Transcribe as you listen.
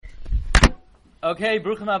Okay,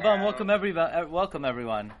 Bruchim Abam, welcome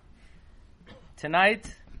everyone.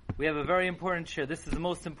 Tonight, we have a very important shir. This is the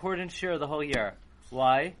most important shir of the whole year.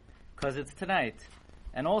 Why? Because it's tonight.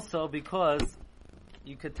 And also because,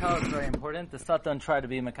 you could tell it's very important, the Satan tried to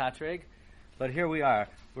be Mekatreg, but here we are.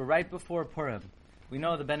 We're right before Purim. We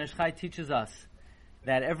know the Ben Ish Chai teaches us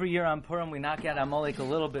that every year on Purim we knock out Amalek a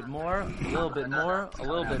little bit more, a little bit more, a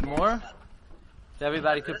little bit more. So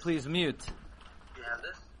everybody could please mute.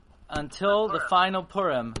 Until the final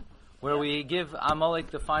Purim, where we give Amalek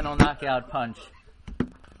the final knockout punch.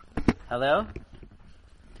 Hello?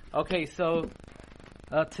 Okay, so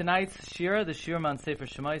tonight's shir, the shir on Sefer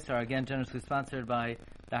Shemais, are again generously sponsored by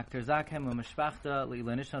Dr. Zakheim Umeshpachta,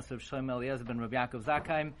 Leiloi Nishmas Rav Shlomo Eliezer ben Rav Yaakov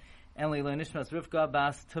Zakheim, and Leiloi Nishmas Rivka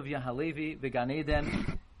Bas Tuvia Halevi V'Gan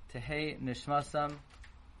Eden, Tehei Nishmasam,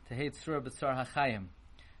 Tehei Tzur B'Tzar HaChayim.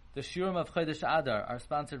 The shiurim of Chodesh Adar are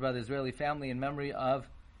sponsored by the Israeli family in memory of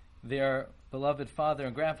their beloved father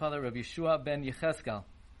and grandfather, Rabbi Yeshua ben Yecheskel.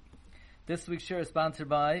 This week's shir is sponsored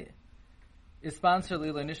Leiloi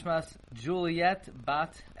Nishmas Juliet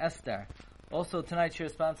Bat Esther. Also tonight's shir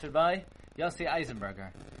is sponsored by Yossi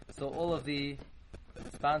Eisenberger. So all of the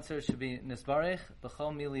sponsors should be Nisbarech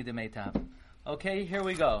B'chol Mili Demeitav. Okay, here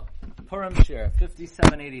we go. Purim shir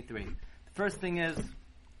 5783. The first thing is,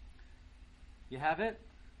 you have it?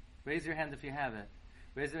 Raise your hand if you have it.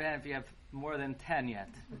 Raise your hand if you have more than 10 yet.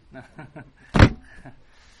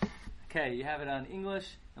 Okay, you have it on English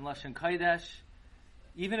and Lashon Kodesh.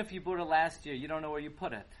 Even if you bought it last year, you don't know where you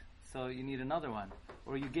put it. So you need another one.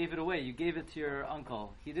 Or you gave it away. You gave it to your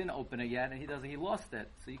uncle. He didn't open it yet, and he lost it.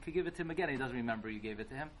 So you could give it to him again. He doesn't remember you gave it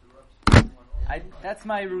to him. That's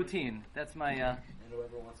my routine. That's my...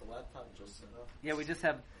 Whoever wants a laptop, just set up. Yeah, we just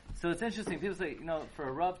have... So it's interesting. People say, for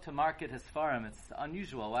a Rav to market his Sfarim, it's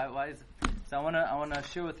unusual. Why is... So I want to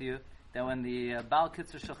share with you that when the Baal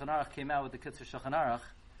Kitzur Shulchan Aruch came out with the Kitzur Shulchan Aruch,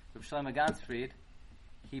 Rav Shlomo Gansfried,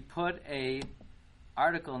 he put a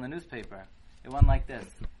article in the newspaper. It went like this: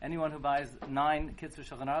 anyone who buys 9 Kitzur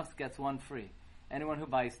Shulchan Aruchs gets 1 free. Anyone who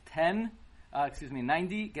buys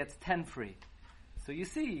 90 gets 10 free. So you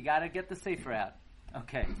see, you got to get the sefer out.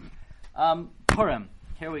 Okay, Purim.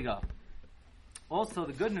 Here we go. Also,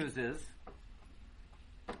 the good news is,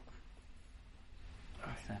 a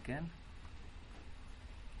second.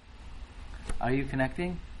 Are you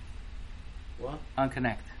connecting? What?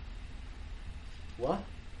 Unconnect. What?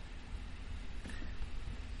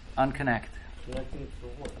 Unconnect. Connecting to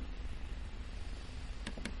what?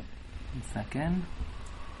 1 second.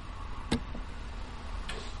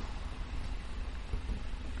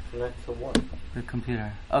 Connect to what? The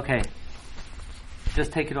computer. Okay.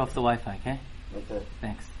 Just take it off the Wi-Fi, okay? Okay.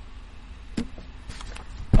 Thanks.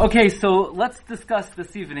 Okay, so let's discuss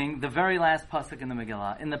this evening the very last pasuk in the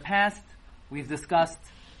Megillah. In the past, we've discussed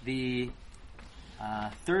the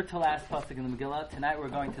third to last pasuk in the Megillah. Tonight we're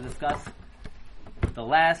going to discuss the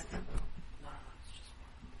last...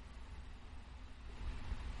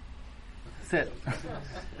 Sit.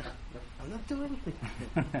 I'm not doing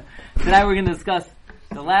anything. Tonight we're going to discuss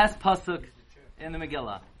the last pasuk in the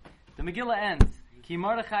Megillah. The Megillah ends, Ki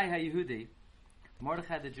Mordechai ha-Yehudi,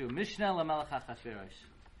 Mordechai the Jew, Mishneh LaMelech HaChashverosh,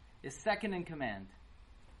 is second in command.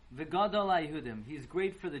 V'gadol ha-Yehudim, he is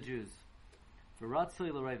great for the Jews.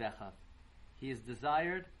 V'ratzoi l'roi v'echav, he is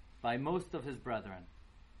desired by most of his brethren.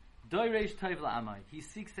 Doiresh toiv la'amai, he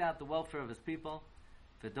seeks out the welfare of his people.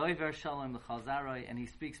 V'doiver shalom l'chal zaroi, and he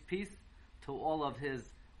speaks peace to all of his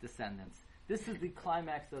descendants. This is the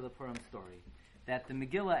climax of the Purim story. That the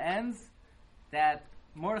Megillah ends, that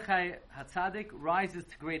Mordechai HaTzadik rises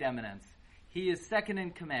to great eminence. He is second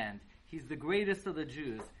in command. He's the greatest of the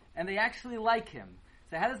Jews. And they actually like him.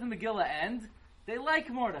 So how does the Megillah end? They like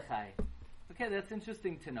Mordechai. Okay, that's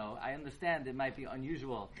interesting to know. I understand it might be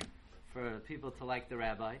unusual for people to like the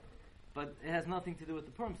rabbi, but it has nothing to do with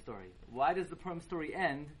the Purim story. Why does the Purim story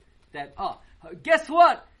end that, guess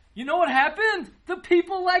what? You know what happened? The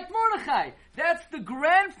people liked Mordechai. That's the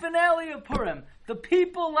grand finale of Purim. The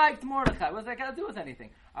people liked Mordechai. What's that got to do with anything?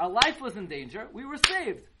 Our life was in danger. We were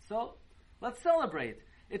saved. So, let's celebrate.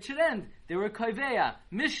 It should end. There were Koiveya,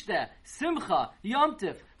 Mishteh, Simcha, Yom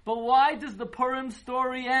Tif. But why does the Purim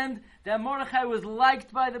story end? That Mordechai was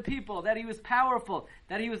liked by the people, that he was powerful,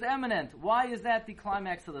 that he was eminent. Why is that the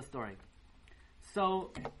climax of the story?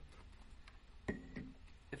 So,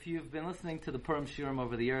 if you've been listening to the Purim Shiurim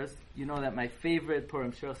over the years, you know that my favorite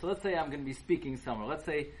Purim Shiur. So let's say I'm going to be speaking somewhere. Let's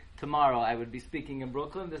say tomorrow I would be speaking in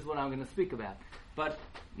Brooklyn. This is what I'm going to speak about. But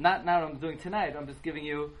not what I'm doing tonight. I'm just giving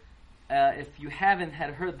you, if you haven't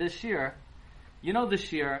had heard this year, you know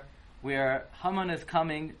this year where Haman is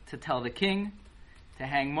coming to tell the king to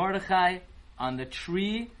hang Mordechai on the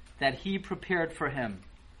tree that he prepared for him.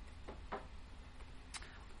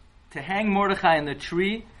 To hang Mordechai in the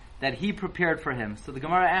tree that he prepared for him. So the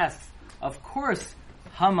Gemara asks, of course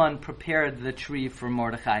Haman prepared the tree for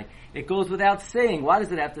Mordechai. It goes without saying. Why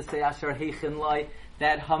does it have to say Asher Heichin Lai,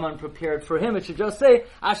 that Haman prepared for him? It should just say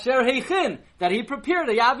Asher Heichin, that he prepared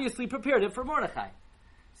it. He obviously prepared it for Mordechai.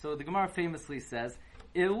 So the Gemara famously says,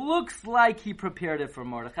 it looks like he prepared it for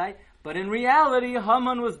Mordechai, but in reality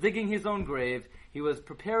Haman was digging his own grave. He was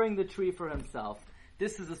preparing the tree for himself.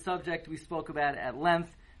 This is a subject we spoke about at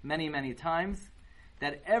length many, many times,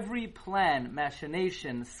 that every plan,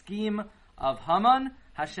 machination, scheme of Haman,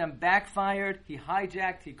 Hashem backfired, he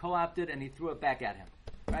hijacked, he co-opted, and he threw it back at him.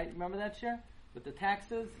 Right? Remember that share? With the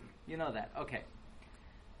taxes? You know that. Okay.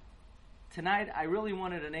 Tonight, I really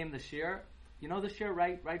wanted to name the share. You know the share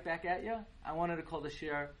right back at you? I wanted to call the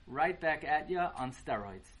share right back at you on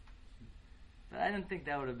steroids. But I didn't think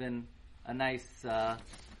that would have been a nice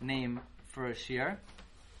name for a share.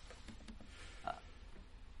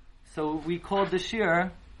 So we called the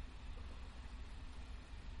shir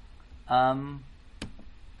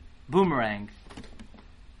Boomerang.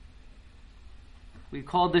 We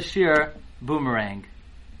called the shir Boomerang.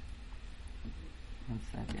 One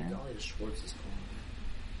second. Schwartz is calling.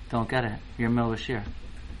 Don't get it. You're in the middle of a shir.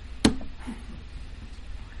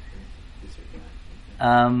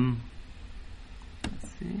 Let's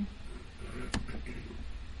see.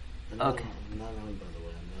 Okay. I'm not on, by the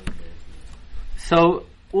way. I'm not there. So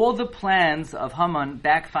all the plans of Haman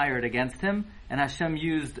backfired against him, and Hashem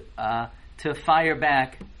used to fire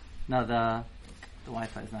back. No, the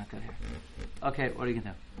Wi-Fi is not good here. Okay, what are you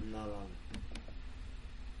gonna do? I'm not on.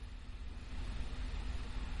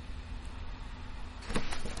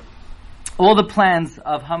 All the plans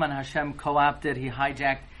of Haman, Hashem co-opted, he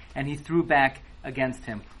hijacked, and he threw back against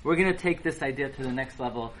him. We're going to take this idea to the next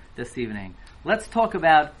level this evening. Let's talk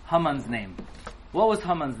about Haman's name. What was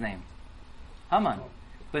Haman's name? Haman.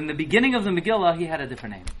 But in the beginning of the Megillah, he had a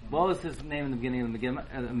different name. What was his name in the beginning of the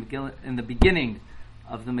Megillah? In the beginning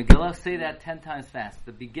of the Megillah, say that 10 times fast.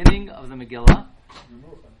 The beginning of the Megillah,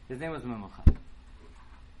 his name was Memuchan.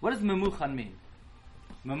 What does Memuchan mean?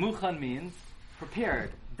 Memuchan means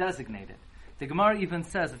prepared, designated. The Gemara even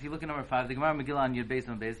says, if you look at number 5, the Gemara Megillah on Yud Beis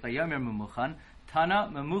and Beis, Vayomer Memuchan, Tana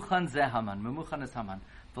Memuchan ze Haman. Memuchan is Haman.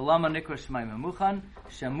 V'lama nikra shmai Memuchan,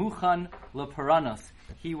 shemuchan leparanos.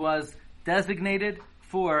 He was designated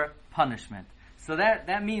for punishment. So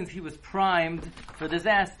that means he was primed for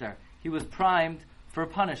disaster. He was primed for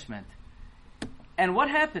punishment. And what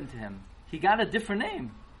happened to him? He got a different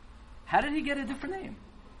name. How did he get a different name?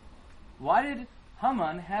 Why did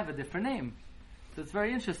Haman have a different name? So it's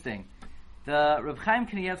very interesting. The Reb Chaim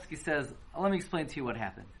Kanievsky says, let me explain to you what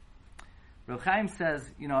happened. Reb Chaim says,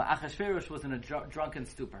 Achashverosh was in a drunken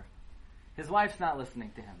stupor. His wife's not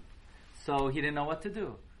listening to him. So he didn't know what to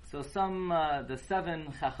do. So the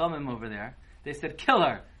 7 Chachamim over there, they said, kill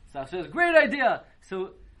her. So Achashverosh says, great idea.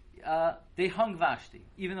 So they hung Vashti.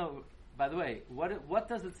 Even though, by the way, what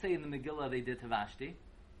does it say in the Megillah they did to Vashti?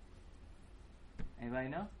 Anybody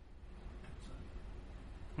know?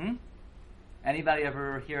 Anybody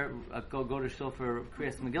ever hear go to shul for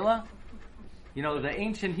Kriyas Megillah? The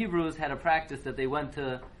ancient Hebrews had a practice that they went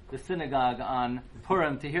to the synagogue on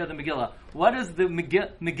Purim to hear the Megillah. What does the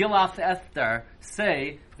Megillah Esther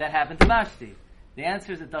say that happened to Vashti? The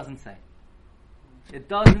answer is it doesn't say. It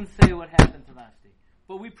doesn't say what happened to Vashti.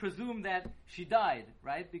 But we presume that she died,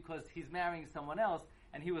 right? Because he's marrying someone else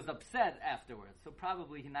and he was upset afterwards. So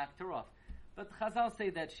probably he knocked her off. But Chazal say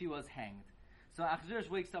that she was hanged. So Achashverosh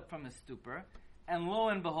wakes up from his stupor, and lo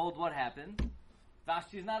and behold, what happened?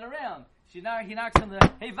 Vashti's not around. He knocks on the,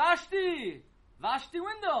 hey Vashti! Vashti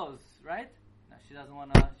windows! Right? No, she doesn't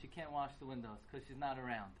want to, she can't wash the windows because she's not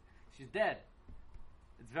around. She's dead.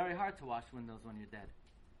 It's very hard to wash windows when you're dead.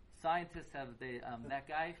 Scientists have, that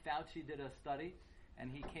guy, Fauci, did a study, and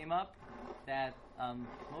he came up that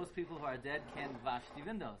most people who are dead can't wash the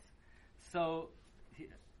windows. So,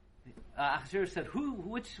 Achashverosh said,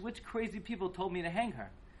 which crazy people told me to hang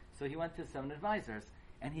her? So he went to 7 advisors,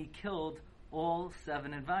 and he killed all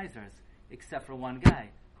 7 advisors, except for one guy,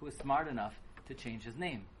 who was smart enough to change his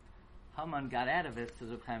name. Haman got out of it, says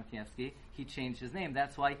Reb Chaim Kanievsky. He changed his name.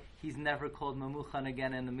 That's why he's never called Memuchan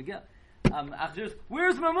again in the Megillah. Achashverosh,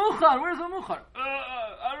 where's Memuchan? Where's Memuchan?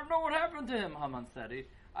 I don't know what happened to him, Haman said.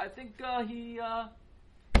 I think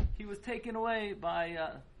he was taken away by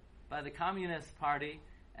the Communist Party,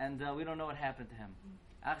 and we don't know what happened to him.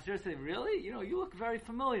 Achashverosh said, really? You look very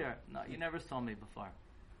familiar. No, you never saw me before.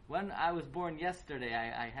 When I was born yesterday,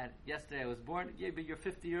 yesterday I was born. Yeah, but you're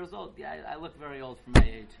 50 years old. Yeah, I look very old for my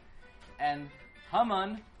age. And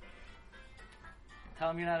Haman Tell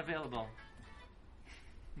him you're not available.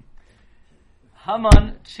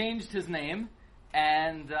 Haman changed his name,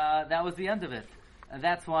 and that was the end of it. And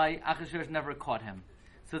that's why Achashverosh never caught him.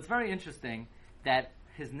 So it's very interesting that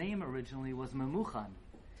his name originally was Memuchan.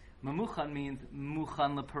 Memuchan means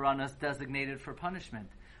Muchan Leparanas, designated for punishment.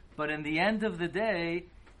 But in the end of the day,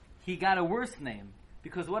 he got a worse name.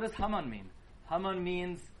 Because what does Haman mean? Haman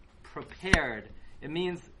means prepared. It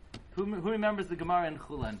means, who remembers the Gemara in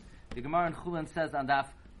Chulan? The Gemara in Chulan says on Daf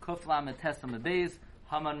Kuf Lamed Tesam Beis,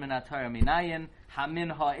 Haman min Atara minayin, Hamin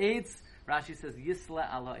ha'etz. Rashi says Yisla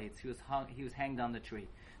al ha'etz. He was hanged on the tree.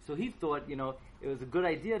 So he thought, it was a good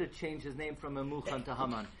idea to change his name from Memuchan to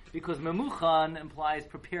Haman, because Memuchan implies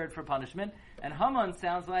prepared for punishment, and Haman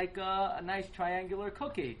sounds like a nice triangular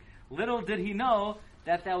cookie. Little did he know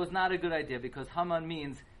that was not a good idea, because Haman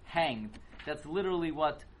means hanged. That's literally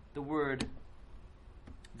what the word.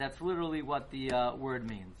 That's literally what the word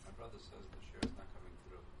means. My brother says the share is not coming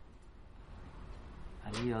through.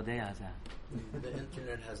 The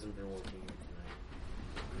internet hasn't been working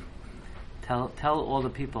tonight. Tell all the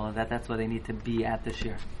people that's why they need to be at the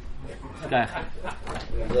shir.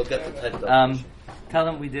 They'll get the typed up. Tell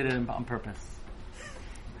them we did it on purpose.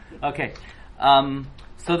 Okay,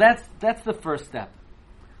 so that's the first step.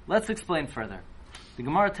 Let's explain further. The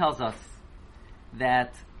Gemara tells us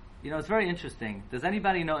that it's very interesting. Does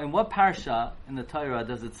anybody know in what parsha in the Torah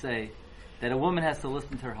does it say that a woman has to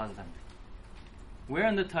listen to her husband? Where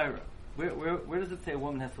in the Torah? Where does it say a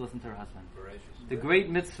woman has to listen to her husband? The great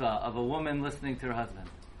mitzvah of a woman listening to her husband.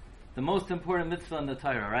 The most important mitzvah in the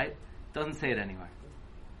Torah, right? Doesn't say it anywhere.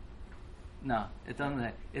 No, it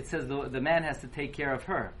doesn't. It says the man has to take care of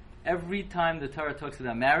her. Every time the Torah talks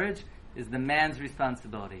about marriage, is the man's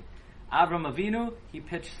responsibility. Avram Avinu, he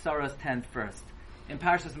pitched Sarah's tent first. In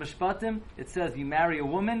Parshas Mishpatim, it says you marry a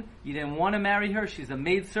woman, you didn't want to marry her, she's a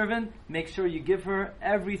maidservant, make sure you give her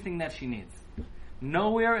everything that she needs.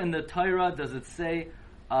 Nowhere in the Torah does it say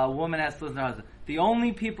a woman has to listen to her husband. The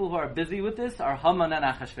only people who are busy with this are Haman and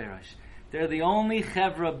Achashverosh. They're the only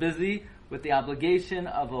chevra busy with the obligation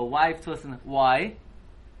of a wife to listen. Why?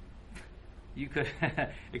 You could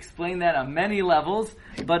explain that on many levels,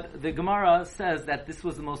 but the Gemara says that this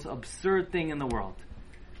was the most absurd thing in the world.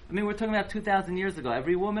 I mean, we're talking about 2,000 years ago.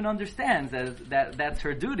 Every woman understands that that's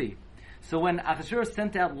her duty. So when Achashverosh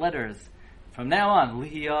sent out letters, from now on,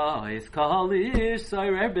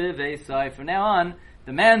 from now on,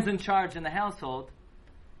 the man's in charge in the household,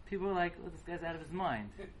 people are like, this guy's out of his mind.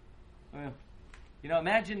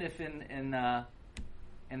 Imagine if in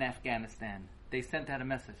Afghanistan, they sent out a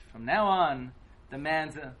message. From now on, the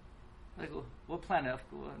man's like, what planet?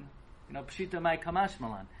 Pshita Mai Kamash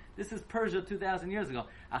Malan. This is Persia 2,000 years ago.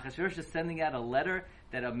 Achashverosh is sending out a letter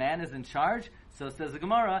that a man is in charge. So says the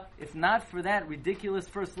Gemara, if not for that ridiculous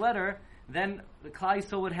first letter, then the Klal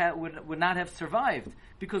Yisrael would not have survived.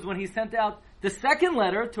 Because when he sent out the second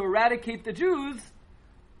letter to eradicate the Jews,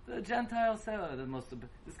 the Gentiles said,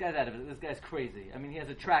 this guy's out of it. This guy's crazy. I mean, he has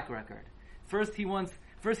a track record. First he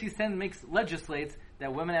legislates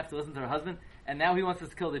that women have to listen to their husband, and now he wants us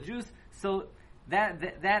to kill the Jews. So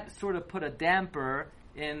that sort of put a damper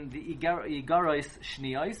in the Igaros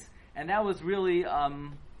Shniyos, and that was really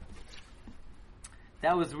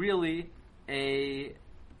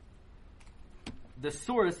the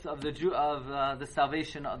source of the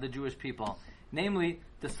salvation of the Jewish people. Namely,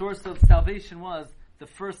 the source of salvation was the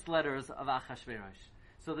first letters of Achashverosh.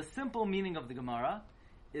 So the simple meaning of the Gemara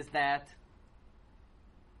is that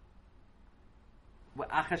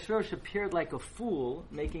Achashverosh appeared like a fool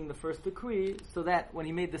making the first decree, so that when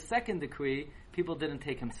he made the second decree, people didn't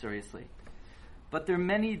take him seriously. But there are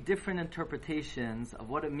many different interpretations of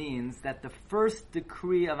what it means that the first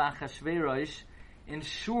decree of Achashverosh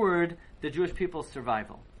ensured the Jewish people's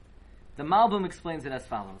survival. The Malbim explains it as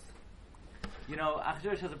follows.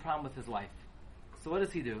 Achashverosh has a problem with his wife. So what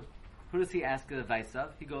does he do? Who does he ask advice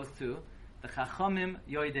of? He goes to the Chachamim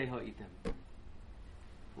Yoidei Ho'itim.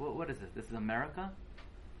 What is it? This is America?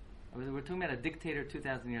 We're talking about a dictator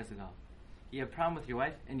 2,000 years ago. You have a problem with your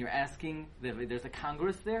wife, and you're asking, there's a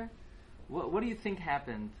Congress there? What do you think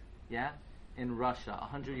happened, in Russia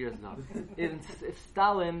 100 years ago? If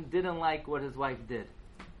Stalin didn't like what his wife did,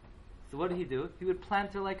 so what did he do? He would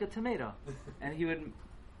plant her like a tomato. And he would,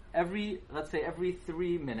 every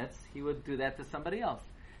 3 minutes, he would do that to somebody else.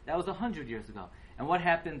 That was 100 years ago. And what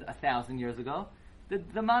happened 1,000 years ago?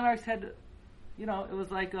 The monarchs had, it was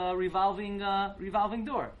like a revolving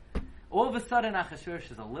door. All of a sudden,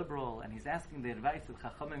 Achashverosh is a liberal, and he's asking the advice of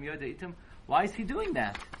Chachamim Yodei Itim. Why is he doing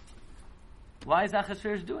that? Why is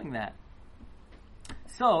Achashverosh doing that?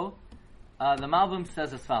 So, the Malbim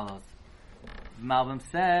says as follows. Malbim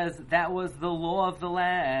says that was the law of the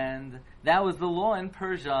land. That was the law in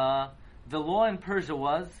Persia. The law in Persia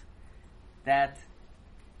was that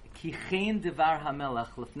Kichein Devar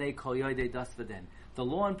HaMelech Lefnei Kol Yodei Das V'Din. The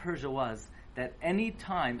law in Persia was that any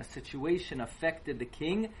time a situation affected the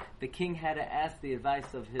king had to ask the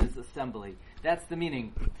advice of his assembly. That's the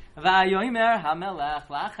meaning. V'ayomer HaMelech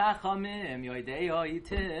Lachachamim Yodei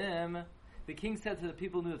Oitim. The king said to the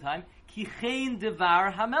people in the time, Kichein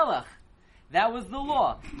Devar HaMelech. That was the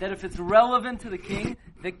law, that if it's relevant to the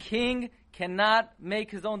king cannot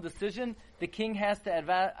make his own decision. The king has to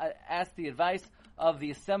ask the advice of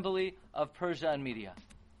the assembly of Persia and Media.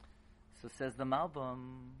 So says the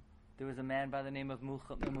Malbim, there was a man by the name of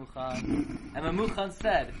Memuchan, and Memuchan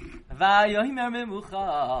said,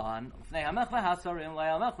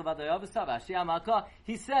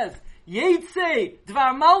 he says, Yetze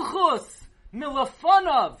Dvar Malchus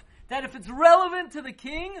Milafonov, that if it's relevant to the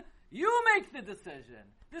king, you make the decision.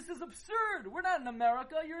 This is absurd. We're not in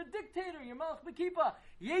America. You're a dictator. You're Malch Bekipa.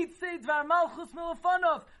 Yetze Dvar Malchus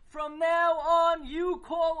Milafonov. From now on, you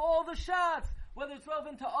call all the shots, whether it's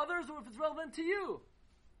relevant to others or if it's relevant to you.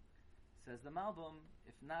 Says the Malbim,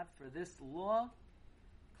 if not for this law,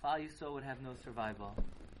 Klal Yisrael would have no survival.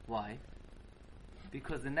 Why?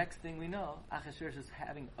 Because the next thing we know, Achashverosh is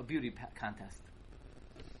having a beauty contest.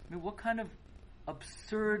 I mean, what kind of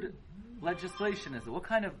absurd legislation is it? What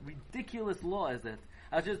kind of ridiculous law is it?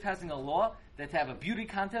 Achashverosh is passing a law that to have a beauty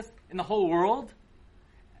contest in the whole world.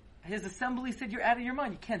 His assembly said, you're out of your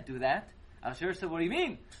mind. You can't do that. Achashverosh said, what do you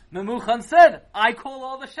mean? Memuchan said, I call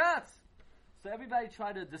all the shots. So everybody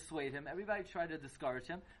tried to dissuade him. Everybody tried to discourage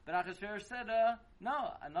him. But Achashverosh said,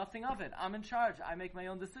 no, nothing of it. I'm in charge. I make my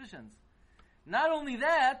own decisions. Not only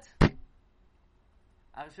that,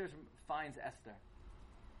 Achashverosh finds Esther.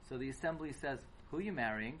 So the assembly says, who are you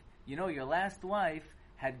marrying? You know, your last wife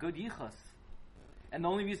had good yichus. And the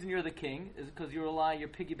only reason you're the king is because you're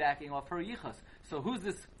piggybacking off her yichus. So who's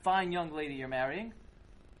this fine young lady you're marrying?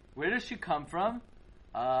 Where does she come from?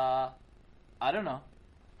 I don't know.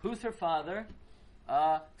 Who's her father?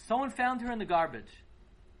 Someone found her in the garbage.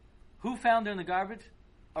 Who found her in the garbage?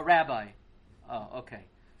 A rabbi. Oh, okay.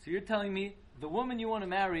 So you're telling me the woman you want to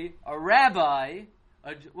marry, a rabbi,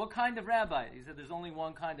 what kind of rabbi? He said there's only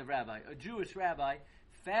one kind of rabbi. A Jewish rabbi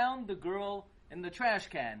found the girl in the trash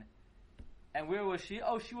can. And where was she?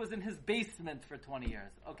 Oh, she was in his basement for 20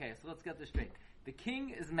 years. Okay, so let's get this straight. The king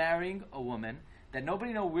is marrying a woman that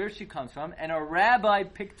nobody knows where she comes from, and a rabbi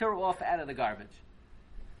picked her off out of the garbage.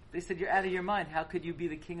 They said, you're out of your mind. How could you be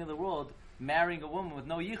the king of the world marrying a woman with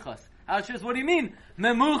no yichus? Achashverosh, what do you mean?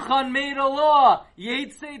 Memuchan made a law.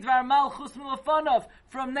 Yetze Dvar Malchus Milafonov.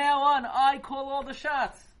 From now on, I call all the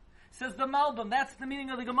shots. Says the Malbim. That's the meaning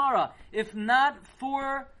of the Gemara. If not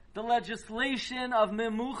for the legislation of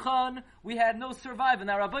Memuchan, we had no survival.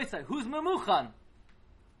 Now Rabbi said, who's Memuchan?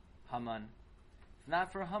 Haman. If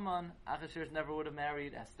not for Haman, Achashverosh never would have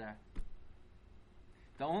married Esther.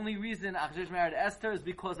 The only reason Achashverosh married Esther is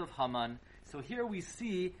because of Haman. So here we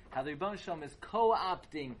see how the Rebbeinu Shalom is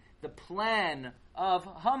co-opting the plan of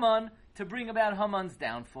Haman to bring about Haman's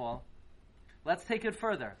downfall. Let's take it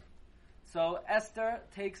further. So Esther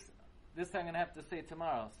takes, this I'm going to have to say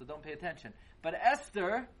tomorrow, so don't pay attention. But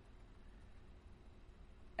Esther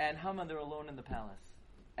and Haman, they're alone in the palace.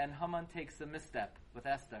 And Haman takes a misstep with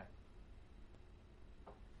Esther.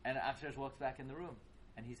 And Achashverosh walks back in the room.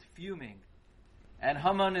 And he's fuming. And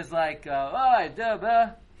Haman is like,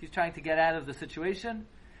 he's trying to get out of the situation.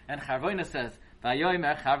 And Charvoina says,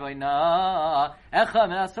 Vayomer Charvoina, Echa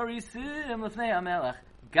me'asorisim l'fnei HaMelech,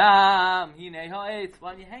 Gam hinei ha'etz.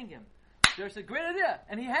 Why don't you hang him? There's a great idea.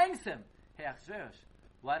 And he hangs him. Hey, Achashverosh,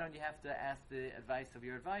 why don't you have to ask the advice of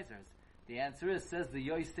your advisors? The answer is, says the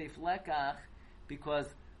Yosef Lekach, because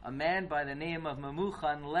a man by the name of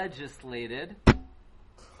Memuchan legislated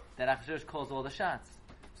that Achashverosh calls all the shots.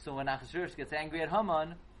 So when Achashverosh gets angry at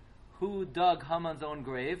Haman, who dug Haman's own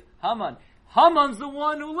grave? Haman. Haman's the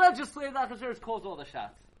one who legislated that Achashverosh calls all the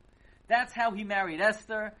shots. That's how he married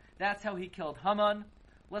Esther. That's how he killed Haman.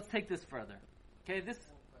 Let's take this further. Okay, this...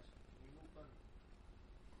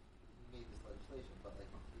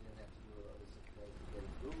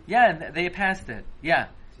 Yeah, and they passed it. Yeah,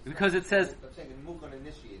 because it says... I'm saying Memuchan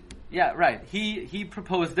initiated it. Yeah, right. He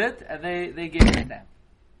proposed it, and they gave it to them.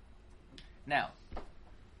 Now,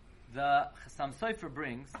 the Chassam Sofer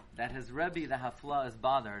brings that his Rebbe, the Hafla, is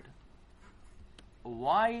bothered.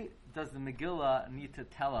 Why does the Megillah need to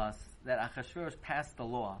tell us that Achashverosh passed the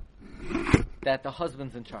law that the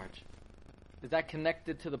husband's in charge? Is that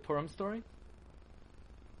connected to the Purim story?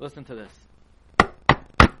 Listen to this.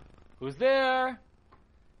 Who's there?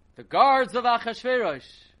 The guards of Achashverosh.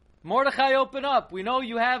 Mordechai, open up. We know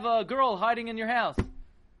you have a girl hiding in your house.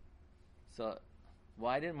 So,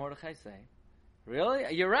 why didn't Mordechai say,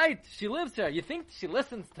 really? You're right. She lives here. You think she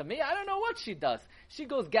listens to me? I don't know what she does. She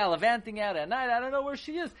goes gallivanting out at night. I don't know where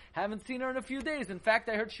she is. Haven't seen her in a few days. In fact,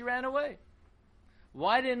 I heard she ran away.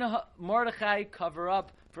 Why didn't Mordechai cover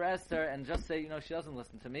up for Esther and just say, she doesn't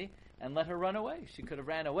listen to me, and let her run away? She could have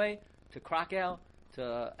ran away to Krakow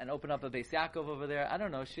and open up a Beis Yaakov over there. I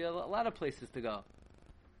don't know. She had a lot of places to go.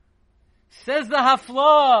 Says the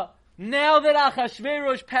Hafla, now that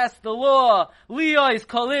Achashverosh passed the law, Liyos,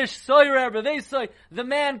 Kalish, Soyer, Bevesoi, the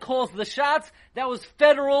man calls the shots. That was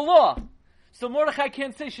federal law. So Mordechai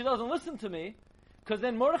can't say she doesn't listen to me, because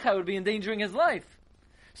then Mordechai would be endangering his life.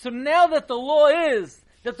 So now that the law is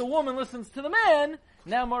that the woman listens to the man,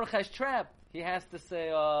 now Mordechai's trapped. He has to say,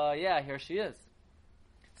 yeah, here she is.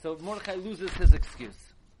 So Mordechai loses his excuse.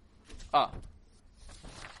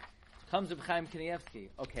 Comes Reb Chaim Kanievsky.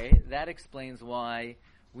 Okay, that explains why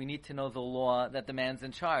we need to know the law that the man's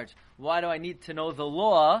in charge. Why do I need to know the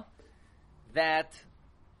law that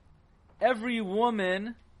every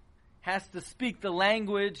woman has to speak the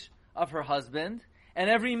language of her husband, and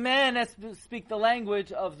every man has to speak the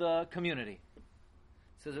language of the community?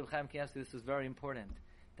 Says Reb Chaim Kanievsky, this is very important.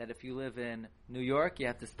 That if you live in New York, you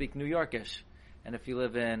have to speak New Yorkish. And if you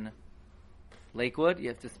live in Lakewood, you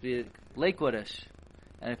have to speak Lakewoodish.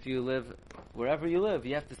 And if you live wherever you live,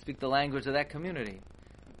 you have to speak the language of that community.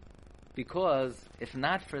 Because if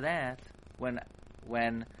not for that, when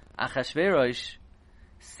Achashverosh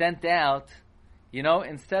sent out,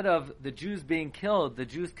 instead of the Jews being killed, the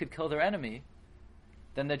Jews could kill their enemy,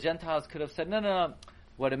 then the Gentiles could have said, no.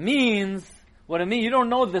 What it means, you don't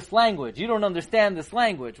know this language. You don't understand this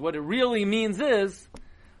language. What it really means is,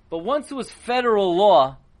 but once it was federal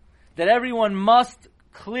law that everyone must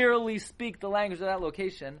clearly speak the language of that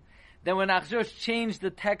location, then when Achashverosh changed the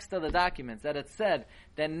text of the documents, that it said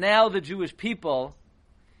that now the Jewish people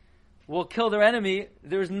will kill their enemy,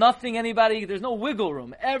 there's no wiggle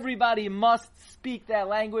room. Everybody must speak that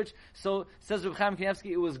language. So, says Reb Chaim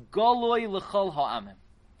Kanievsky, it was Goloi L'chol Ha'amim.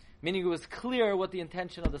 Meaning it was clear what the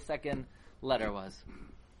intention of the second letter was.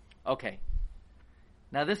 Okay.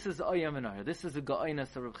 Now this is Oyam Menor. This is the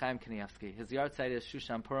Ga'oinus of Reb Chaim Kanievsky. His yard site is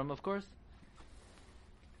Shushan Purim, of course.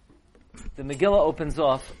 The Megillah opens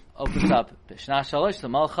up. B'shna shalosh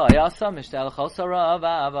l'malcha yasa mishtal chosarav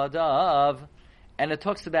avadav, and it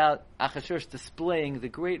talks about Achashverosh displaying the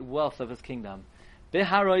great wealth of his kingdom.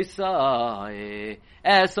 B'haroisai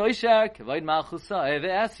es oisher k'void malchusai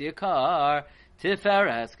ve'es yikar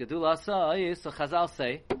tiferes gedulasai. So Chazal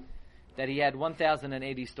say that he had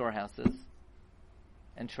 1,080 storehouses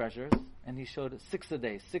and treasures, and he showed 6 a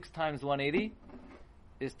day. 6 times 180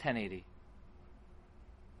 is 1080.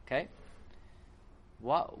 Okay?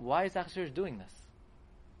 Why is Achashverosh doing this?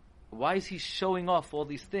 Why is he showing off all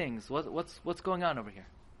these things? What's going on over here?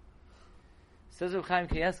 Says Reb Chaim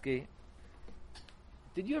Kanievsky,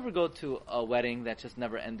 did you ever go to a wedding that just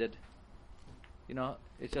never ended?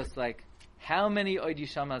 It's just like, how many Oidi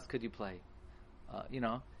Shamas could you play?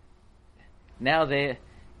 Now when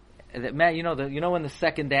the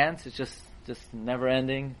second dance is just never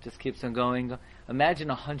ending, just keeps on going. Imagine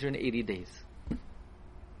 180 days.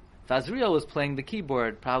 If Azriel was playing the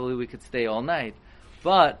keyboard, probably we could stay all night.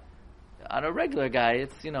 But on a regular guy,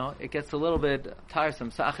 it's, it gets a little bit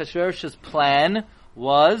tiresome. So Achashverosh's plan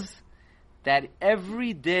was that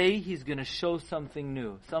every day he's going to show something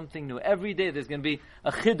new. Every day there's going to be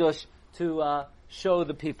a chidush to show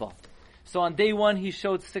the people. So on day 1 he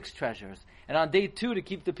showed 6 treasures. And on day 2, to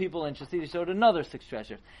keep the people interested, he showed another 6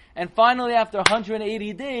 treasures. And finally, after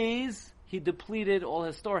 180 days, he depleted all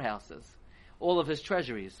his storehouses, all of his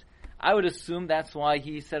treasuries. I would assume that's why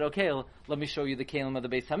he said, okay, let me show you the kelim of the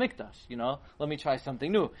Beis Hamikdash. Let me try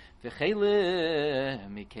something new.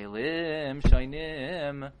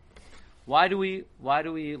 Why do we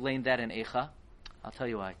lane that in Eicha? I'll tell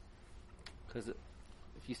you why. Because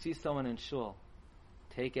if you see someone in shul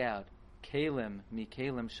take out kelim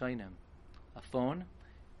mikelim shoinim, a phone,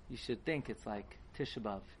 you should think it's like Tisha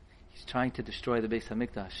B'Av. He's trying to destroy the Beis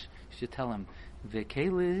Hamikdash. You should tell him,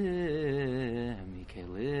 V'kelim,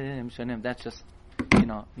 mikelim shonim. That's just,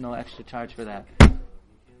 no extra charge for that.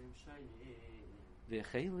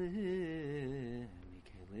 V'kelim,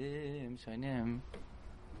 mikelim shonim.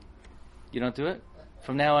 You don't do it?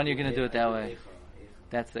 From now on, you're going to do it that way.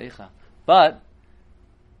 That's the Eicha. But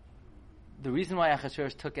the reason why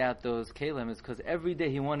Achashverosh took out those kelim is because every day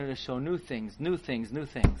he wanted to show new things.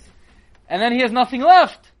 And then he has nothing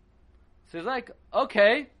left. So he's like,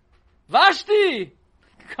 okay, Vashti,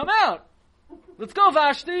 come out. Let's go,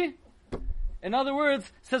 Vashti. In other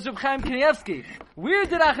words, says Reb Chaim Kanievsky, where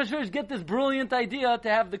did Achashverosh get this brilliant idea to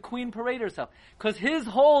have the queen parade herself? Because his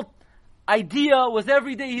whole idea was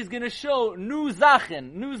every day he's going to show new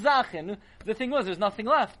Zachen. The thing was, there's nothing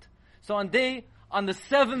left. So on the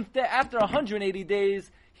 7th day, after 180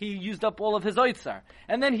 days, he used up all of his oitzar.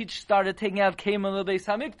 And then he started taking out Kelim of the Beis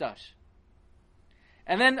HaMikdash.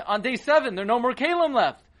 And then on day 7, there are no more Kelim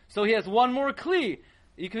left. So he has one more Kli.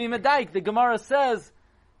 You can be Medaik. The Gemara says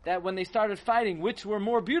that when they started fighting, which were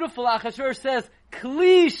more beautiful, Achashverosh says,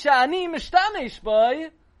 Kli shani mishtamesh by.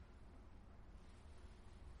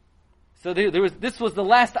 So this was the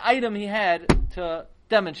last item he had to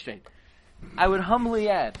demonstrate. I would humbly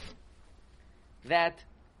add that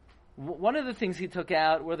one of the things he took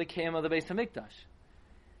out were the Kelim of the Beis HaMikdash.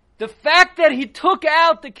 The fact that he took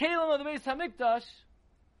out the Kelim of the Beis HaMikdash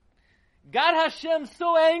got Hashem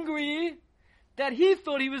so angry that he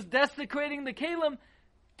thought he was desecrating the Kelim.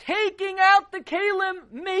 Taking out the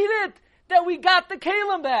Kelim made it that we got the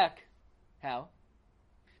Kelim back. How?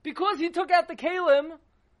 Because he took out the Kelim,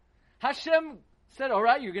 Hashem said, all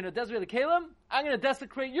right, you're going to desecrate the Kelim? I'm going to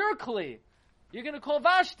desecrate your Kli. You're going to call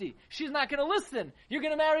Vashti. She's not going to listen. You're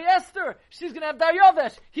going to marry Esther. She's going to have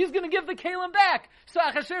Daryavesh. He's going to give the Kelim back. So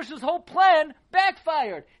Achashverosh's whole plan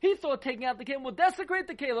backfired. He thought taking out the Kelim would desecrate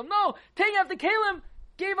the Kelim. No, taking out the Kelim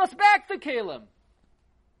gave us back the Kelim.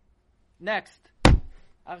 Next.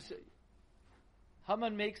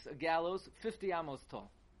 Haman makes a gallows 50 amos tall.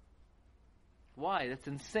 Why? That's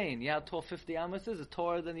insane. You know how tall 50 amos is? It's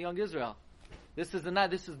taller than the Young Israel. This is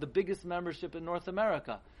the biggest membership in North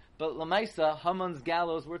America. But Lamaisa, Haman's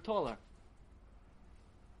gallows were taller.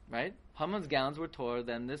 Right? Haman's gallows were taller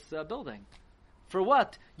than this building. For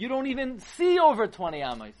what? You don't even see over 20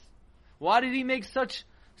 amos. Why did he make such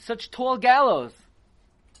tall gallows?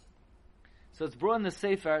 So it's brought in the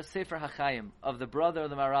Sefer HaChaim of the brother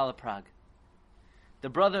of the Maharal of Prague. The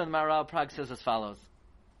brother of the Maharal of Prague says as follows.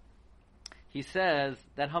 He says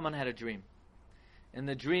that Haman had a dream. In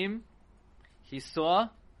the dream, he saw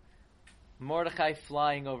Mordechai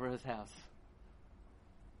flying over his house.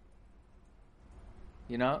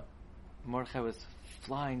 You know, Mordechai was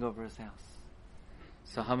flying over his house.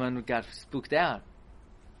 So Haman got spooked out.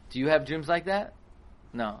 Do you have dreams like that?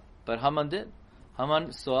 No. But Haman did.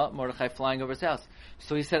 Haman saw Mordechai flying over his house.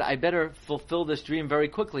 So he said, I better fulfill this dream very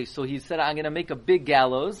quickly. So he said, I'm going to make a big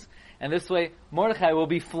gallows, and this way Mordechai will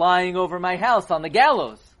be flying over my house on the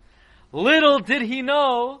gallows. Little did he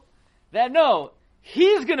know that no,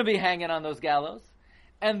 he's going to be hanging on those gallows,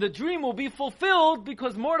 and the dream will be fulfilled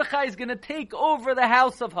because Mordechai is going to take over the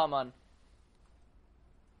house of Haman.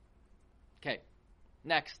 Okay,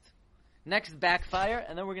 next backfire,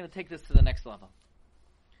 and then we're going to take this to the next level.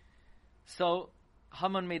 So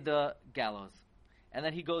Haman made the gallows, and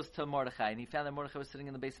then he goes to Mordechai, and he found that Mordechai was sitting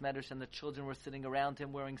in the Beis Medrash, and the children were sitting around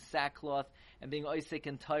him wearing sackcloth and being oisek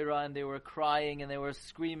in Torah, and they were crying and they were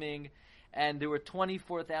screaming, and there were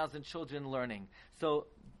 24,000 children learning. So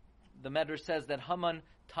the Medrash says that Haman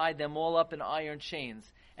tied them all up in iron chains,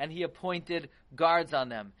 and he appointed guards on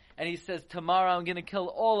them. And he says, tomorrow I'm going to kill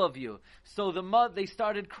all of you. So they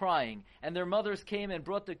started crying, and their mothers came and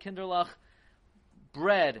brought the kinderlach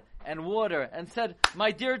bread and water and said,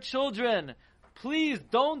 my dear children, please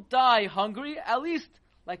don't die hungry, at least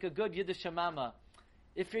like a good Yiddish mama.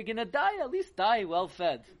 If you're going to die, at least die well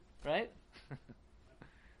fed, right?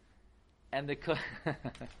 And the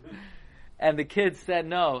kids said,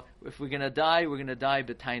 no, if we're going to die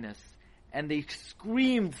b'tainus. And they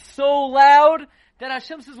screamed so loud that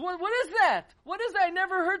Hashem says, what is that? What is that? I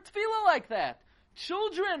never heard tefillah like that.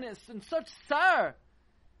 Children is in such tsar.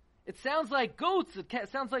 It sounds like goats. It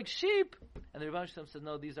sounds like sheep. And the Rebbe Hashem said,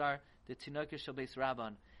 no, these are the Tinoka Shel Beis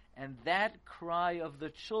Rabban. And that cry of the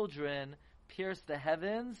children pierced the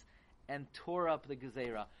heavens and tore up the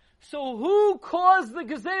Gezerah. So who caused the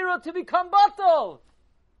Gezerah to become batal?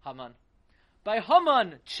 Haman. By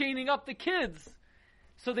Haman chaining up the kids.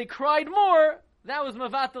 So they cried more. That was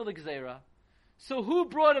Mavatal the Gezerah. So who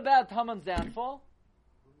brought about Haman's downfall?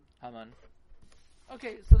 Haman.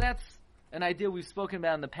 Okay, so that's an idea we've spoken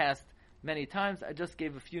about in the past many times. I just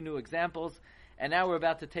gave a few new examples, and now we're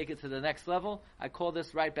about to take it to the next level. I call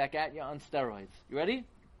this right back at you on steroids. You ready?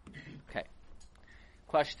 Okay.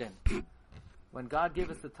 Question. When God gave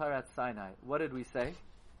us the Torah at Sinai, what did we say?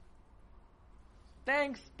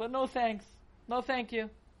 Thanks, but no thanks. No thank you.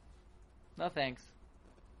 No thanks.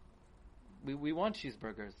 We want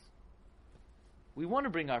cheeseburgers. We want to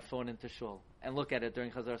bring our phone into shul and look at it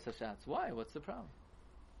during Chazar Sashatz. Why? What's the problem?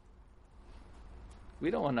 We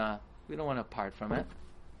don't want to part from it.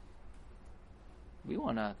 We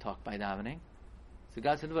want to talk by davening. So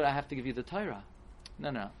God said, but I have to give you the Torah.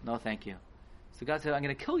 No, thank you. So God said, I'm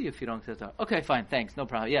going to kill you if you don't accept the Torah. Okay, fine, thanks, no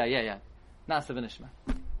problem. Yeah. Nasa v'nishma.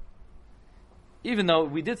 Even though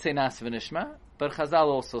we did say Nasa v'nishma, but Chazal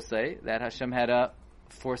also say that Hashem had to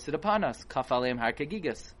force it upon us. Kaf aleim har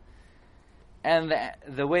kegigas. And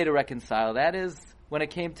the way to reconcile that is, when it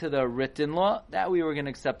came to the written law, that we were going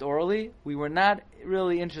to accept orally, we were not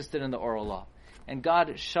really interested in the oral law. And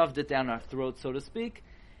God shoved it down our throat, so to speak.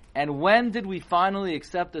 And when did we finally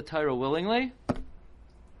accept the Torah willingly?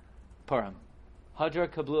 Purim. Hadar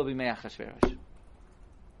kablu b'mei Achashverosh.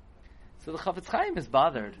 So the Chafetz Chaim is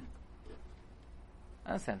bothered.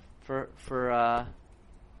 I understand.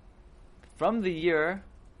 From the year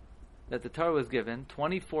that the Torah was given,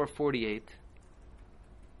 2448,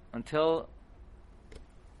 until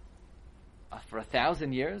for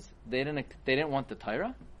 1,000 years, they didn't want the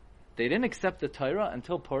Torah. They didn't accept the Torah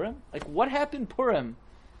until Purim. Like, what happened Purim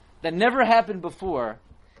that never happened before,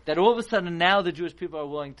 that all of a sudden now the Jewish people are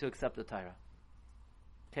willing to accept the Torah?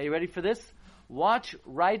 Okay, you ready for this? Watch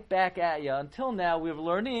right back at you. Until now, we're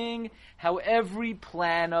learning how every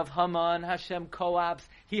plan of Haman, Hashem co-ops,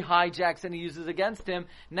 he hijacks and he uses against him.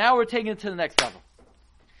 Now we're taking it to the next level.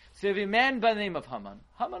 So you have a man by the name of Haman.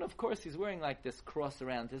 Haman, of course, he's wearing like this cross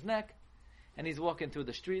around his neck, and he's walking through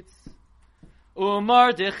the streets.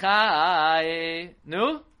 Mordechai,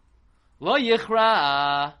 no, lo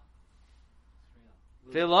yichra,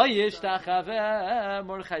 v'lo yishtachave.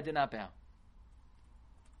 Mordechai did not bow.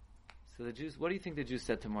 So the Jews, what do you think the Jews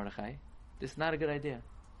said to Mordechai? This is not a good idea.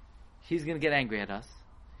 He's going to get angry at us.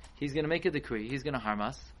 He's going to make a decree. He's going to harm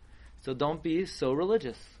us. So don't be so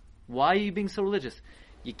religious. Why are you being so religious?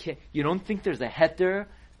 You don't think there's a heter,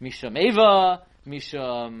 misham eva,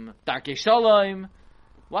 misham darkei shalom?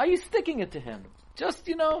 Why are you sticking it to him? Just,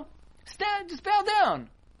 stand, just bow down.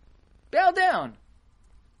 Bow down.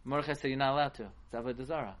 Mordechai said, you're not allowed to. It's avodah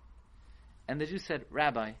zarah. And the Jews said,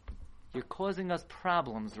 Rabbi, you're causing us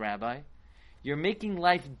problems, Rabbi. You're making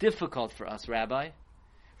life difficult for us, Rabbi.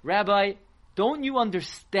 Rabbi, don't you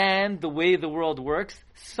understand the way the world works?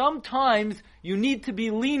 Sometimes you need to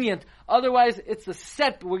be lenient. Otherwise,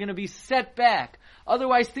 we're going to be set back.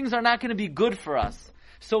 Otherwise, things are not going to be good for us.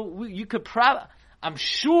 So you could I'm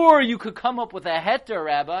sure you could come up with a heter,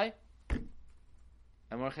 Rabbi.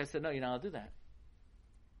 And Mordechai said, no, you're not allowed to do that.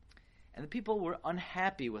 And the people were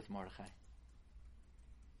unhappy with Mordechai.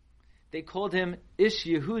 They called him Ish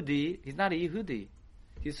Yehudi. He's not a Yehudi.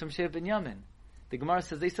 He's from Shevet Binyamin. The Gemara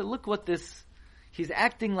says, they said, look what he's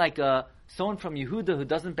acting like someone from Yehuda who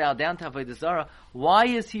doesn't bow down to Avodah Zarah. Why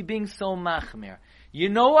is he being so machmir? You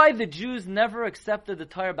know why the Jews never accepted the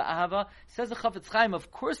Torah ba'ahava? Says the Chafetz Chaim,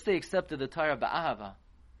 of course they accepted the Torah ba'ahava.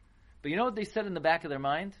 But you know what they said in the back of their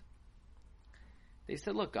mind? They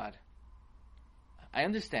said, look, God, I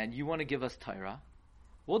understand you want to give us Torah.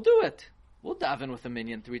 We'll do it. We'll daven with a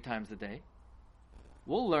minyan 3 times a day.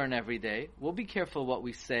 We'll learn every day. We'll be careful what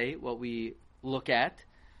we say, what we look at.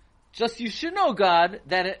 Just you should know, God,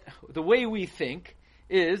 that the way we think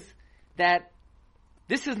is that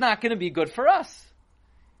this is not going to be good for us.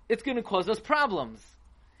 It's going to cause us problems.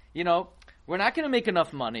 We're not going to make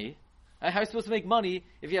enough money. How are you supposed to make money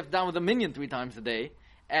if you have to daven with a minyan 3 times a day,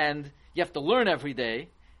 and you have to learn every day?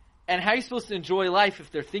 And how are you supposed to enjoy life if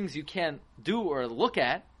there are things you can't do or look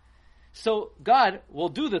at? So God will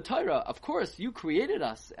do the Torah. Of course, you created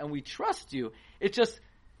us and we trust you.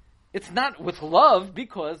 It's not with love,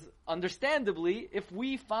 because understandably, if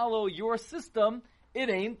we follow your system, it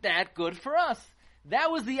ain't that good for us.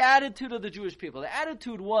 That was the attitude of the Jewish people. The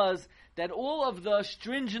attitude was that all of the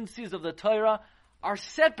stringencies of the Torah are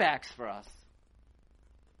setbacks for us.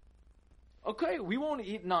 Okay, we won't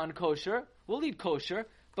eat non-kosher. We'll eat kosher.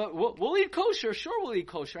 But we'll eat kosher. Sure, we'll eat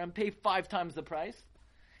kosher and pay 5 times the price.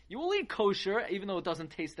 You will eat kosher, even though it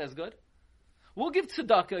doesn't taste as good. We'll give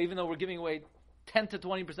tzedakah, even though we're giving away 10 to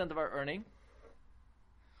 20% of our earning.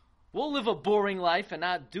 We'll live a boring life and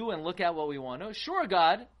not do and look at what we want to. Sure,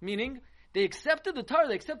 God, meaning they accepted the Torah,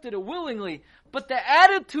 they accepted it willingly, but the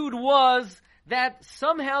attitude was that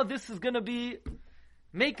somehow this is going to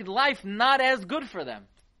make life not as good for them.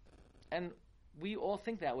 And we all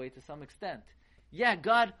think that way to some extent. Yeah,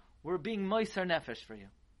 God, we're being moiser nefesh for you.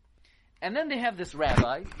 And then they have this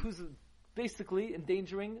rabbi who's basically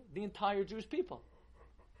endangering the entire Jewish people.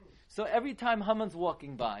 So every time Haman's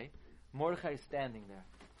walking by, Mordechai is standing there.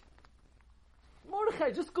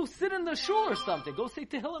 Mordechai, just go sit in the shul or something. Go say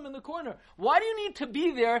Tehillim in the corner. Why do you need to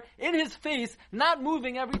be there in his face, not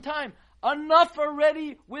moving every time? Enough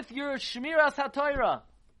already with your Shmiras HaTorah.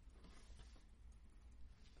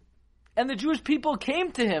 And the Jewish people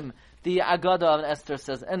came to him, the Agadah of Esther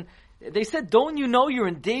says, and they said, don't you know you're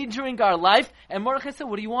endangering our life? And Mordechai said,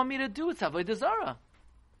 what do you want me to do? It's Avodah Zarah.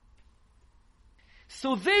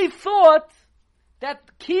 So they thought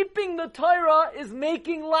that keeping the Torah is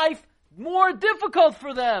making life more difficult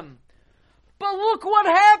for them. But look what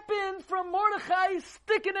happened from Mordechai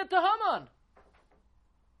sticking it to Haman.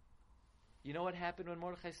 You know what happened when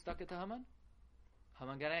Mordechai stuck it to Haman?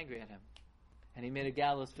 Haman got angry at him. And he made a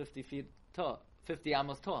gallows 50 feet tall, 50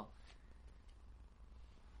 amos tall.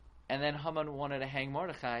 And then Haman wanted to hang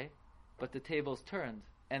Mordechai, but the tables turned.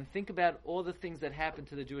 And think about all the things that happened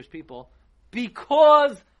to the Jewish people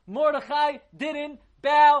because Mordechai didn't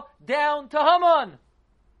bow down to Haman.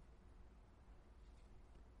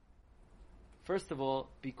 First of all,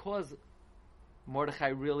 because Mordechai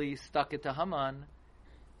really stuck it to Haman,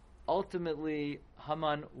 ultimately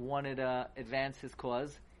Haman wanted to advance his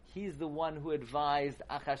cause. He's the one who advised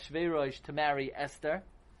Achashverosh to marry Esther.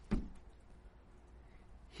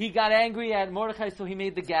 He got angry at Mordechai, so he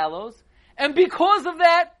made the gallows. And because of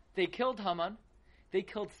that, they killed Haman. They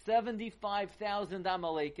killed 75,000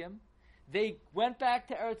 Amalekim. They went back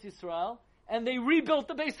to Eretz Yisrael, and they rebuilt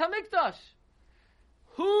the Beis HaMikdash.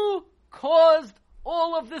 Who caused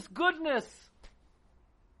all of this goodness?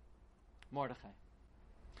 Mordechai.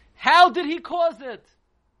 How did he cause it?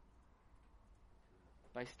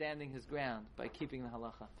 By standing his ground, by keeping the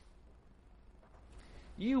halacha.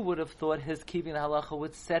 You would have thought his keeping the halacha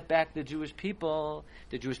would set back the Jewish people.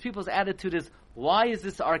 The Jewish people's attitude is, why is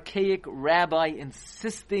this archaic rabbi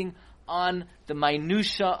insisting on the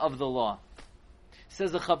minutia of the law?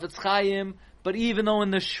 Says the Chafetz Chaim, but even though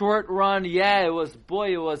in the short run, it was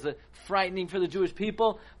frightening for the Jewish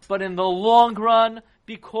people, but in the long run,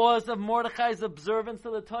 because of Mordechai's observance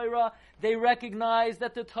of the Torah, they recognize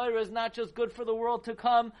that the Torah is not just good for the world to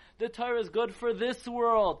come, the Torah is good for this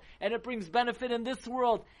world, and it brings benefit in this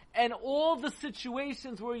world. And all the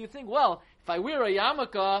situations where you think, well, if I wear a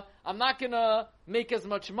yarmulke, I'm not going to make as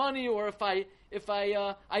much money, or if I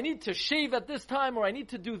need to shave at this time, or I need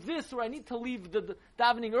to do this, or I need to leave the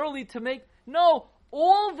davening early to make... No,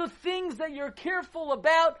 all the things that you're careful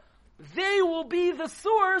about, they will be the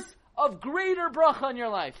source of greater bracha in your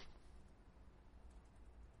life.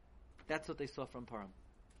 That's what they saw from Purim.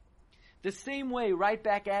 The same way, right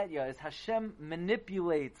back at you, as Hashem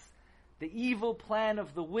manipulates the evil plan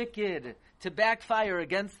of the wicked to backfire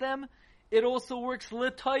against them, it also works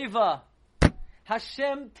l'toiva.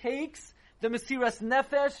 Hashem takes the Mesiras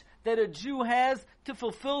Nefesh that a Jew has to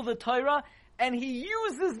fulfill the Torah, and he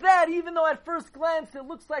uses that, even though at first glance it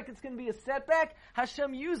looks like it's going to be a setback,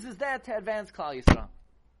 Hashem uses that to advance Klal Yisrael.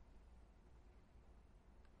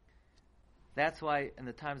 That's why in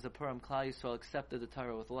the times of Purim, Klal Yisrael accepted the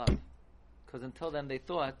Torah with love. Because until then they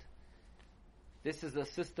thought, this is a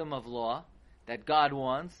system of law that God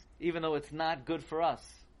wants, even though it's not good for us.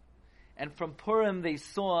 And from Purim they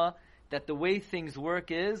saw that the way things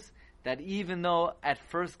work is that even though at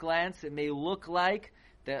first glance it may look like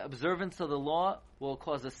the observance of the law will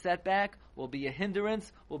cause a setback, will be a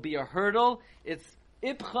hindrance, will be a hurdle, it's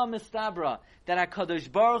Ipcha Mistabra, that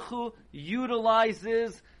HaKadosh Baruch Hu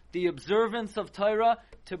utilizes the observance of Torah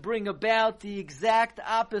to bring about the exact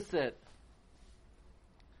opposite.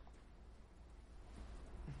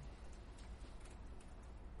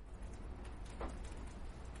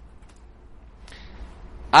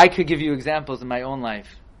 I could give you examples in my own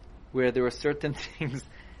life where there were certain things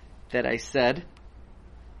that I said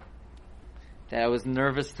that I was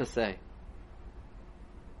nervous to say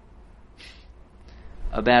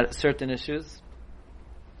about certain issues.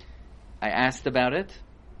 I asked about it.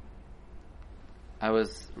 I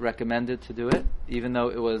was recommended to do it, even though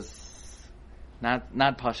it was not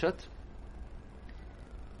pashut.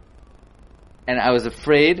 And I was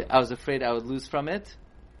afraid I would lose from it.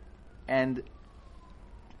 And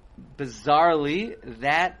bizarrely,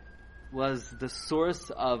 that was the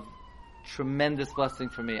source of tremendous blessing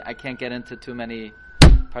for me. I can't get into too many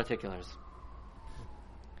particulars.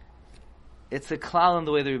 It's a klal in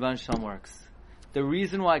the way the Rebbeinu Shalom works. The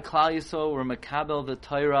reason why Klal Yisrael were makabel the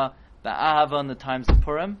Torah ba'ahava in the times of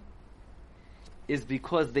Purim is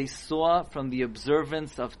because they saw from the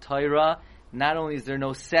observance of Torah, not only is there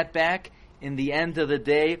no setback, in the end of the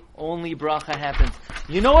day, only bracha happens.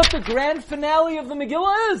 You know what the grand finale of the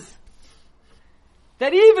Megillah is?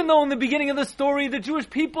 That even though in the beginning of the story the Jewish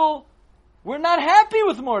people were not happy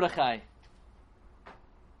with Mordechai,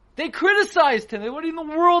 they criticized him. What in the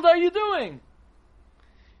world are you doing?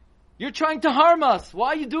 You're trying to harm us. Why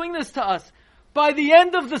are you doing this to us? By the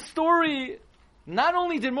end of the story, not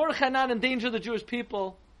only did Mordechai not endanger the Jewish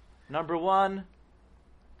people, number one,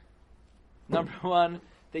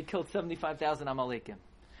 they killed 75,000 Amalekim.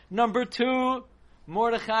 Number two,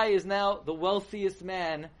 Mordechai is now the wealthiest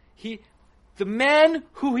man. The man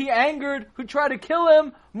who he angered, who tried to kill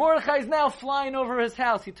him, Mordechai is now flying over his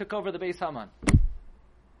house. He took over the Beis Haman.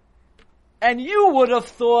 And you would have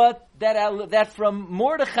thought that from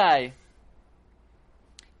Mordechai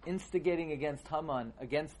instigating against Haman,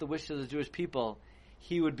 against the wishes of the Jewish people,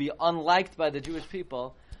 he would be unliked by the Jewish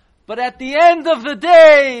people. But at the end of the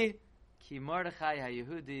day, Ki Mordechai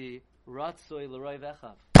HaYehudi Ratzoi L'Roi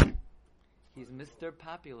Vechav. He's Mr.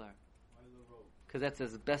 Popular. Because that's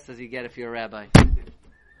as best as you get if you're a rabbi.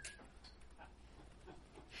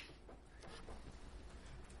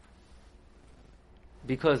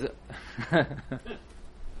 Because,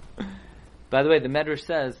 by the way, the Medrash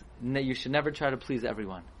says you should never try to please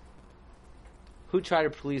everyone. Who tried to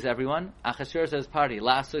please everyone? Achashverosh's party.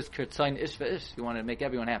 Lasos kirtzoin ish v'ish. You want to make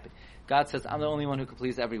everyone happy. God says, I'm the only one who can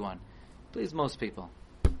please everyone. Please most people.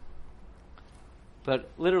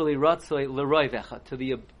 But literally, ratzoi l'roi vecha, to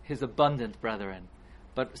his abundant brethren.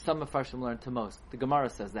 But some Mefarshim learned to most. The Gemara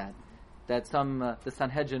says that the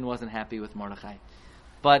Sanhedrin wasn't happy with Mordechai.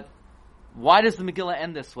 But why does the Megillah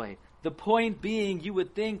end this way? The point being, you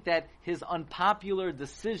would think that his unpopular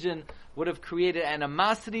decision would have created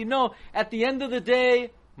animosity. No, at the end of the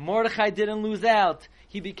day, Mordechai didn't lose out.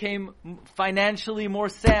 He became financially more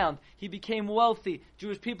sound. He became wealthy.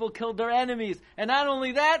 Jewish people killed their enemies. And not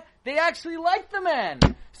only that, they actually liked the man.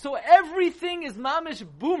 So everything is mamish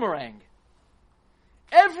boomerang.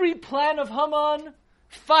 Every plan of Haman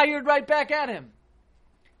fired right back at him.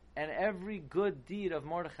 And every good deed of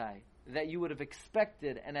Mordechai that you would have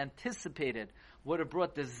expected and anticipated would have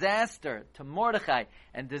brought disaster to Mordechai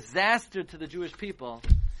and disaster to the Jewish people.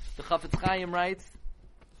 The Chafetz Chaim writes,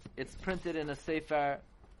 it's printed in a Sefer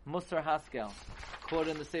Musar Haskel,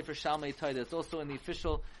 quoted in the Sefer Shalmei Torah. It's also in the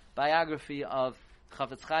official biography of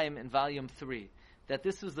Chafetz Chaim in volume 3, that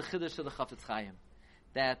this was the Chiddush of the Chafetz Chaim,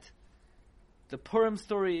 that the Purim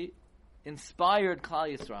story inspired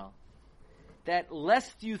Klal Yisrael, that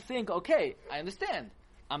lest you think, okay, I understand,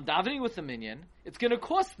 I'm davening with a minyan, it's going to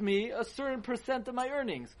cost me a certain percent of my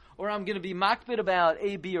earnings, or I'm going to be makbid about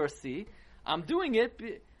A, B, or C. I'm doing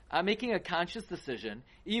it, I'm making a conscious decision,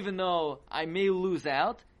 even though I may lose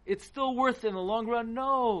out, it's still worth it in the long run.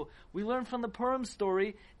 No, we learn from the Purim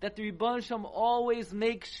story that the Rebbeinu Shalom always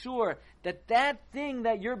makes sure that that thing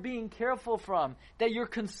that you're being careful from, that you're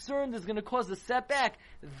concerned is going to cause a setback,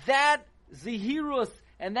 that zihirus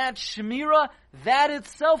and that shemira, that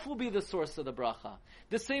itself will be the source of the bracha.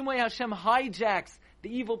 The same way Hashem hijacks the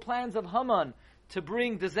evil plans of Haman to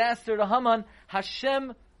bring disaster to Haman,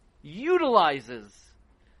 Hashem utilizes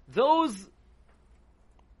those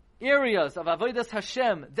areas of Avodas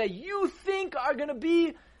Hashem that you think are going to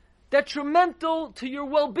be detrimental to your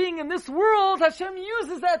well-being in this world. Hashem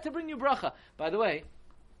uses that to bring you bracha. By the way,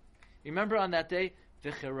 remember on that day,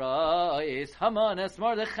 V'chira'is Haman es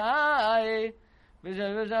Mordechai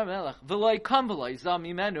V'loi kam v'loi zam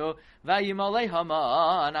imenu V'yimalei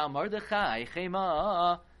Haman al Mordechai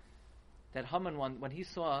chema. That Haman, when he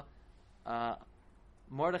saw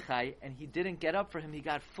Mordechai and he didn't get up for him, he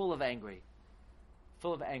got full of anger.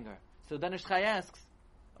 So the Ben Ish Chai asks,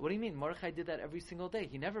 what do you mean? Mordechai did that every single day.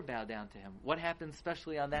 He never bowed down to him. What happened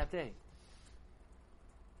especially on that day?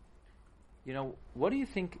 You know, what do you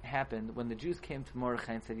think happened when the Jews came to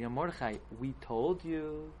Mordechai and said, Mordechai, we told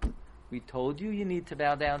you you need to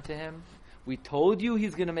bow down to him. We told you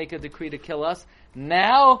he's going to make a decree to kill us.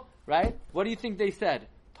 Now, right? What do you think they said?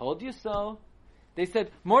 Told you so. They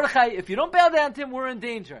said, Mordechai, if you don't bow down to him, we're in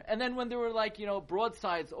danger. And then when there were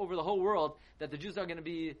broadsides over the whole world that the Jews are going to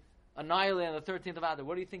be annihilated on the 13th of Adar,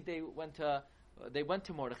 what do you think they went to? They went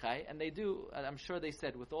to Mordechai, and they do. I'm sure they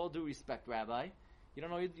said, with all due respect, Rabbi, you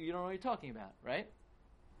don't know what you're talking about, right?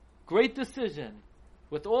 Great decision.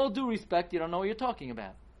 With all due respect, you don't know what you're talking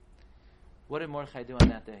about. What did Mordechai do on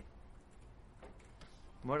that day?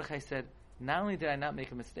 Mordechai said, not only did I not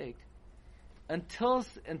make a mistake, until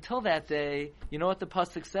that day, you know what the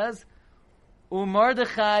pasuk says?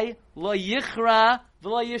 U'Mordechai lo yichra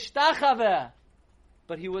v'lo yishtachaveh.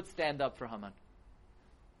 But he would stand up for Haman.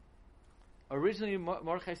 Originally,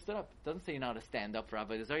 Mordechai stood up. It doesn't say you're not to stand up for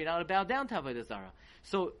Avodah Zarah. You're not to bow down to Avodah Zarah.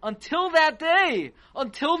 So until that day,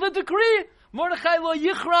 until the decree, Mordechai lo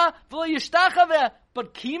yichra v'lo yishtachaveh.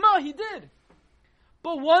 But kima, he did.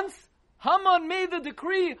 But once Haman made the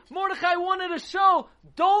decree, Mordechai wanted to show,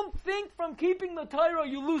 don't think from keeping the Torah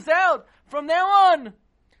you lose out. From now on,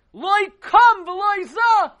 loi kam v'loi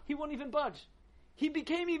zah, he won't even budge. He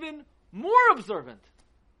became even more observant.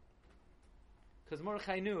 Because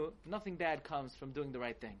Mordechai knew nothing bad comes from doing the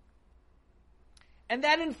right thing. And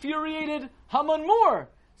that infuriated Haman more.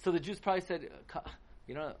 So the Jews probably said,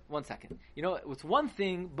 one second. It was one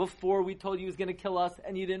thing before we told you he was going to kill us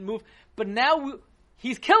and you didn't move, but now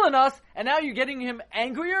he's killing us and now you're getting him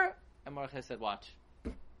angrier? And Mordechai said, watch.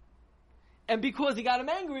 And because he got him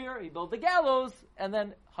angrier, he built the gallows, and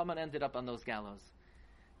then Haman ended up on those gallows.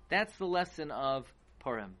 That's the lesson of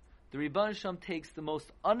Purim. The Rebbeinu Shalom takes the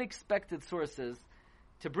most unexpected sources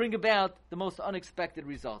to bring about the most unexpected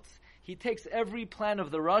results. He takes every plan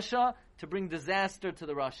of the Rasha to bring disaster to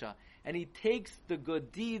the Rasha. And he takes the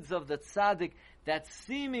good deeds of the tzaddik that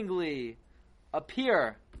seemingly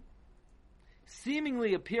appear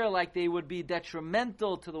like they would be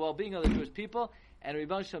detrimental to the well-being of the Jewish people, and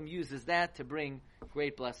Rebbeinu Shalom uses that to bring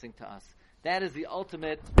great blessing to us. That is the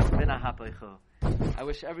ultimate Bina HaPoichu. I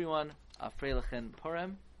wish everyone a Freilichen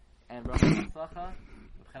Purim and Bracha Tzlacha.